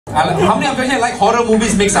How many of you here like horror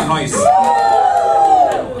movies? Make some noise.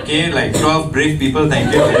 Okay, like 12 brave people,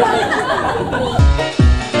 thank you.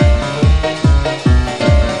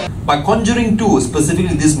 But Conjuring 2,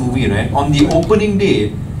 specifically this movie, right? On the opening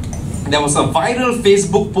day, there was a viral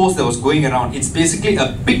Facebook post that was going around. It's basically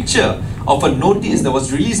a picture of a notice that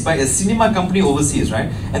was released by a cinema company overseas,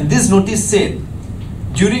 right? And this notice said,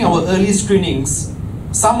 during our early screenings,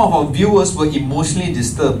 some of our viewers were emotionally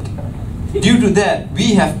disturbed. Due to that,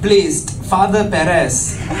 we have placed Father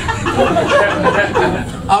Perez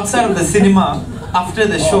outside of the cinema after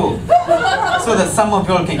the show so that some of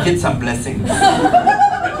you all can get some blessings.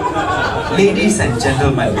 Ladies and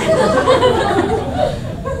gentlemen,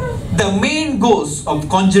 the main ghost of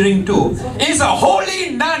Conjuring 2 is a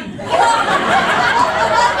holy nun.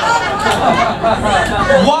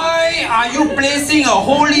 Why are you placing a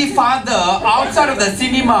holy father outside of the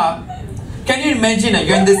cinema? Can you imagine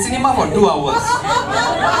you're in the cinema for 2 hours?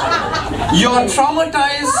 You're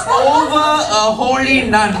traumatized over a holy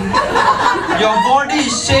nun. Your body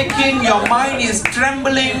is shaking, your mind is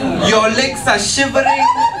trembling, your legs are shivering.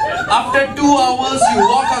 After 2 hours, you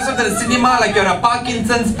walk outside the cinema like you're a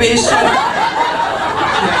Parkinson's patient.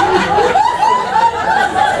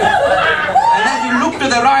 And then you look to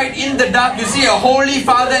the right, in the dark, you see a holy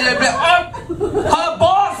father and you're like, oh, her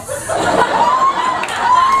boss!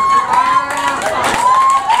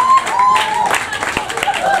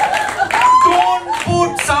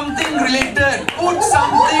 Something related, put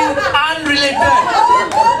something unrelated.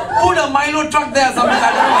 Put a Milo truck there or something,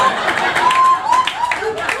 I don't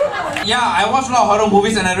know. Yeah, I watch a lot of horror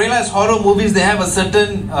movies and I realized horror movies, they have a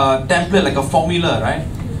certain template, like a formula, right?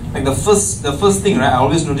 Like the first thing, right, I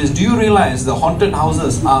always notice, do you realize the haunted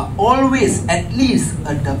houses are always at least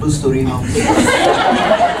a double-story house?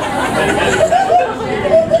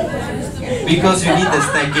 Because you need the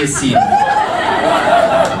staircase scene.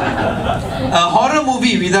 A horror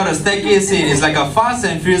movie without a staircase scene is like a Fast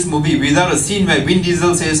and Furious movie without a scene where Vin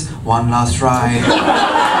Diesel says, "One last ride."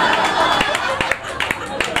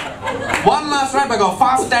 One last ride, but I got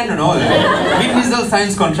Fast 10 and all. Vin Diesel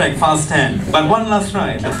signs contract, Fast 10. But one last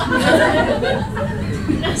ride.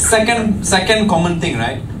 Second common thing,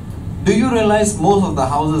 right? Do you realize most of the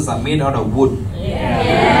houses are made out of wood?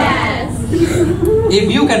 Yes. If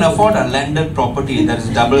you can afford a landed property that is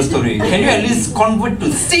double story, can you at least convert to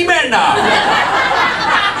cement?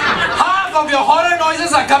 Half of your horror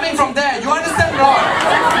noises are coming from there. You understand, Rod?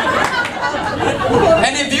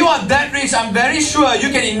 And if you are that rich, I'm very sure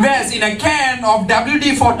you can invest in a can of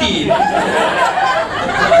WD-40.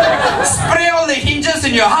 Spray all the hinges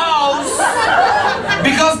in your house,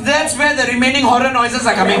 because that's where the remaining horror noises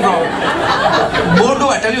are coming from. Bordeaux,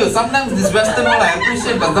 I tell you, sometimes this Western world I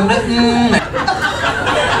appreciate, but sometimes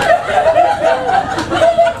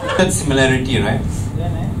that similarity, right?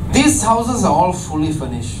 These houses are all fully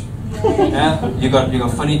furnished. Yeah? You got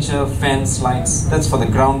furniture, fans, lights. That's for the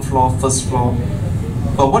ground floor, first floor.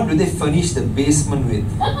 But what do they furnish the basement with?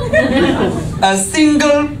 A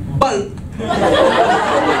single bulb.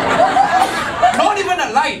 Not even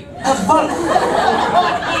a light, a bulb.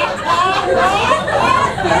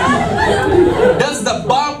 Does the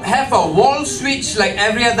bulb have a wall switch like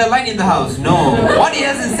every other light in the house? No. What he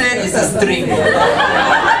has instead is a string.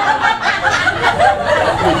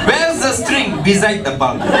 Where's the string? Beside the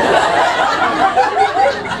bulb.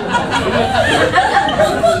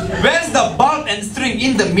 Where's the bulb and string?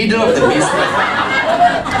 In the middle of the basement.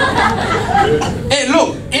 Hey,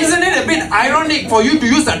 look, isn't it a bit ironic for you to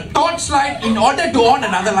use a torchlight in order to on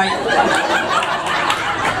another light?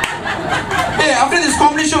 Hey, after this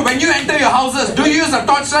comedy show, when you enter your houses, do you use a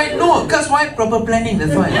torchlight? No, because why? Proper planning,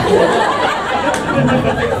 that's why.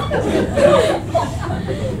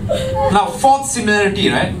 Now, fourth similarity,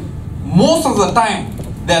 right? Most of the time,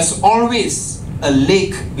 there's always a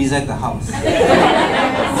lake beside the house.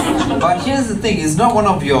 But here's the thing, it's not one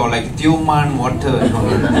of your like Tioman water.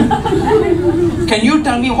 Can you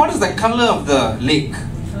tell me what is the color of the lake?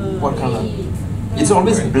 What color? It's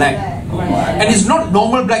always black. And it's not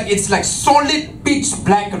normal black, it's like solid pitch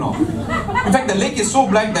black, you know. In fact, the lake is so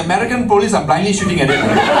black, the American police are blindly shooting at it.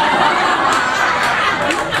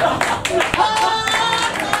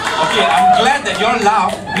 Okay, I'm glad that you all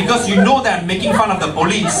laugh because you know that I'm making fun of the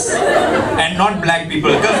police and not black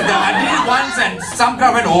people. Because I did it once and some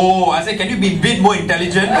crowd went, oh, I said, can you be a bit more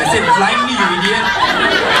intelligent? I said, blindly, you idiot.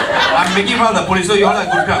 I'm making fun of the police, so you all are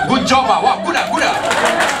good crowd. Good job, wow, good.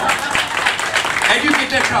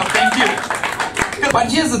 Educated crowd, thank you.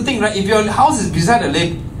 But here's the thing, right? If your house is beside a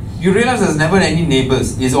lake, you realize there's never any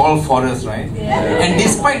neighbors. It's all forest, right? And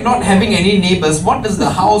despite not having any neighbors, what does the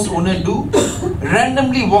house owner do?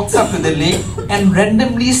 Randomly walks up to the lake and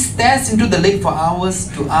randomly stares into the lake for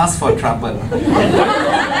hours to ask for trouble.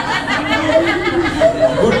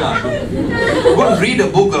 Good lah. Go and read a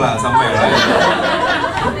book lah somewhere, right?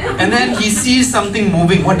 And then he sees something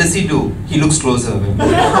moving. What does he do? He looks closer. What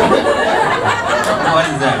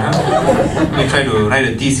is that? Huh? We try to write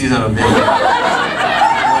a thesis out of this.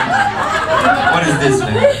 What is this?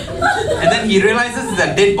 Man? And then he realizes it's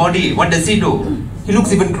a dead body. What does he do? He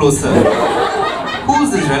looks even closer. Who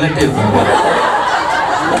is this relative?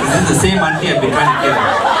 Is this the same auntie I've been trying to kill?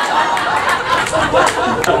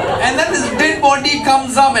 And then this dead body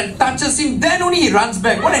comes up and touches him. Then only he runs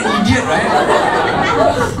back. What an idiot, right?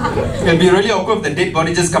 It'll be really awkward if the dead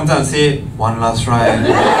body just comes out and say, one last try.